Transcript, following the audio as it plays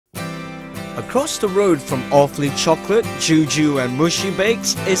Across the road from Awfully Chocolate, Juju and Mushy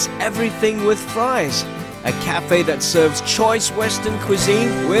Bakes is Everything with Fries, a cafe that serves choice Western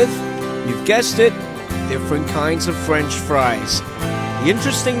cuisine with, you've guessed it, different kinds of French fries. The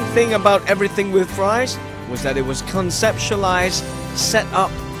interesting thing about Everything with Fries was that it was conceptualized, set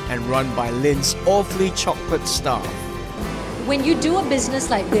up and run by Lyn's Awfully Chocolate staff. When you do a business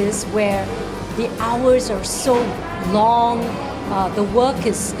like this where the hours are so long, the work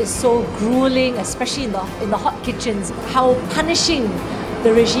is so grueling, especially in the hot kitchens, how punishing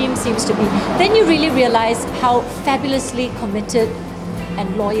the regime seems to be, then you really realize how fabulously committed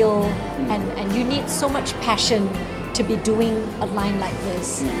and loyal and you need so much passion to be doing a line like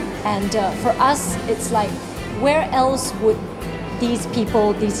this. And for us, it's like, where else would these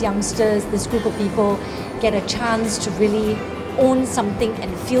people, these youngsters, this group of people get a chance to really own something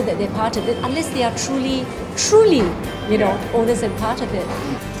and feel that they're part of it, unless they are truly, owners and part of it.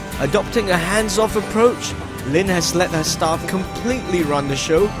 Adopting a hands-off approach, Lyn has let her staff completely run the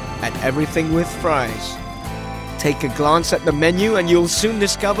show at Everything with Fries. Take a glance at the menu and you'll soon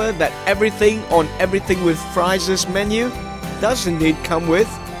discover that everything on Everything with Fries' menu does indeed come with,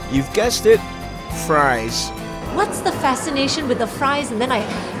 you've guessed it, fries. What's the fascination with the fries? And then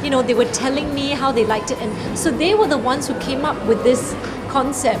they were telling me how they liked it. And so they were the ones who came up with this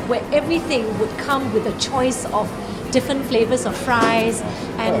concept where everything would come with a choice of different flavors of fries.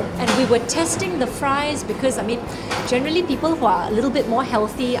 And we were testing the fries because, generally people who are a little bit more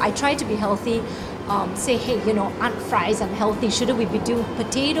healthy, I try to be healthy, say, hey, aren't fries unhealthy? Shouldn't we be doing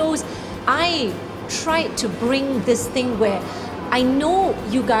potatoes? I tried to bring this thing where I know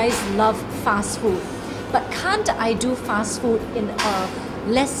you guys love fast food, but can't I do fast food in a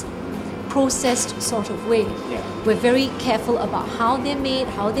less processed sort of way? Yeah. We're very careful about how they're made,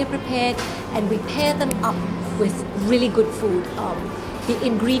 how they're prepared, and we pair them up with really good food. The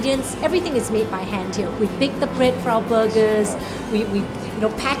ingredients, everything is made by hand here. We bake the bread for our burgers, we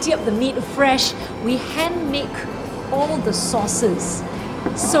patty up the meat fresh, we hand make all the sauces.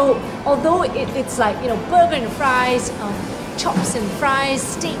 So although it's like, burger and fries, chops and fries,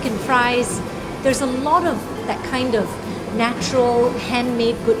 steak and fries, there's a lot of that kind of natural,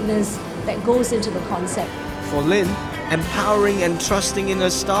 handmade goodness that goes into the concept. For Lyn, empowering and trusting in her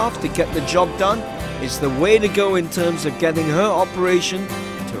staff to get the job done is the way to go in terms of getting her operation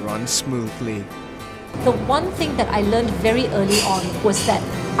to run smoothly. The one thing that I learned very early on was that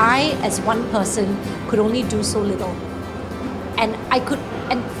I, as one person, could only do so little.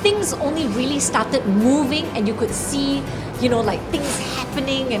 And things only really started moving, and you could see, things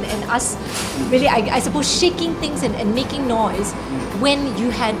happening and us really, I suppose, shaking things and making noise when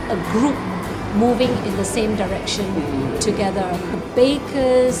you had a group moving in the same direction together. The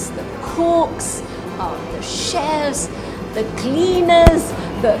bakers, the cooks, the chefs, the cleaners,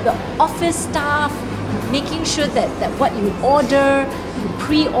 the office staff, making sure that what you order, you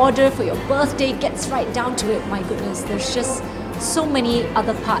pre-order for your birthday gets right down to it. My goodness, there's just so many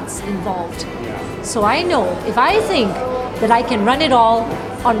other parts involved. So I know if I think that I can run it all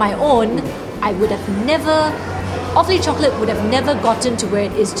on my own, I would have never, Awfully Chocolate would have never gotten to where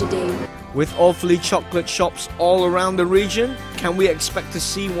it is today. With Awfully Chocolate shops all around the region, can we expect to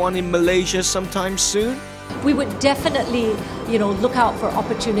see one in Malaysia sometime soon? We would definitely, look out for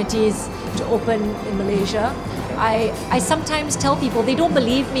opportunities to open in Malaysia. I sometimes tell people, they don't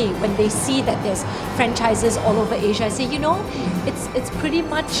believe me when they see that there's franchises all over Asia. I say, it's pretty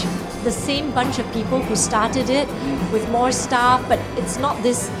much the same bunch of people who started it with more staff, but it's not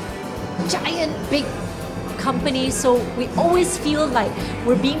this giant, big company, so we always feel like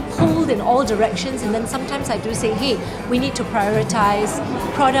we're being pulled in all directions. And then sometimes I do say, hey, we need to prioritize.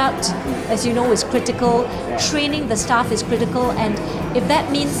 Product, as you know, is critical. Training the staff is critical, and if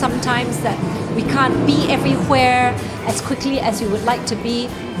that means sometimes that we can't be everywhere as quickly as we would like to be,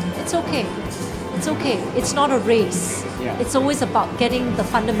 it's okay. It's okay. It's not a race. Yeah. It's always about getting the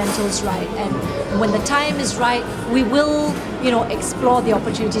fundamentals right, and when the time is right, we will, explore the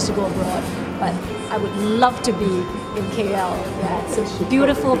opportunities to go abroad. But I would love to be in KL. Yeah, it's a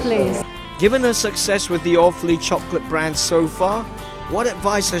beautiful place. Given her success with the Awfully Chocolate brand so far, what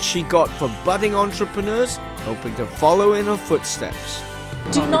advice has she got for budding entrepreneurs hoping to follow in her footsteps?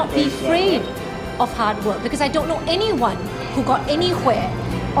 Do not be afraid of hard work, because I don't know anyone who got anywhere,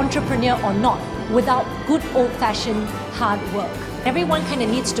 entrepreneur or not, without good old-fashioned hard work. Everyone kind of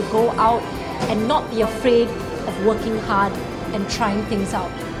needs to go out and not be afraid of working hard and trying things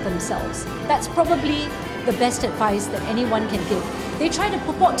out themselves. That's probably the best advice that anyone can give. They try to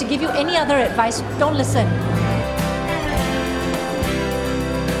purport to give you any other advice, don't listen.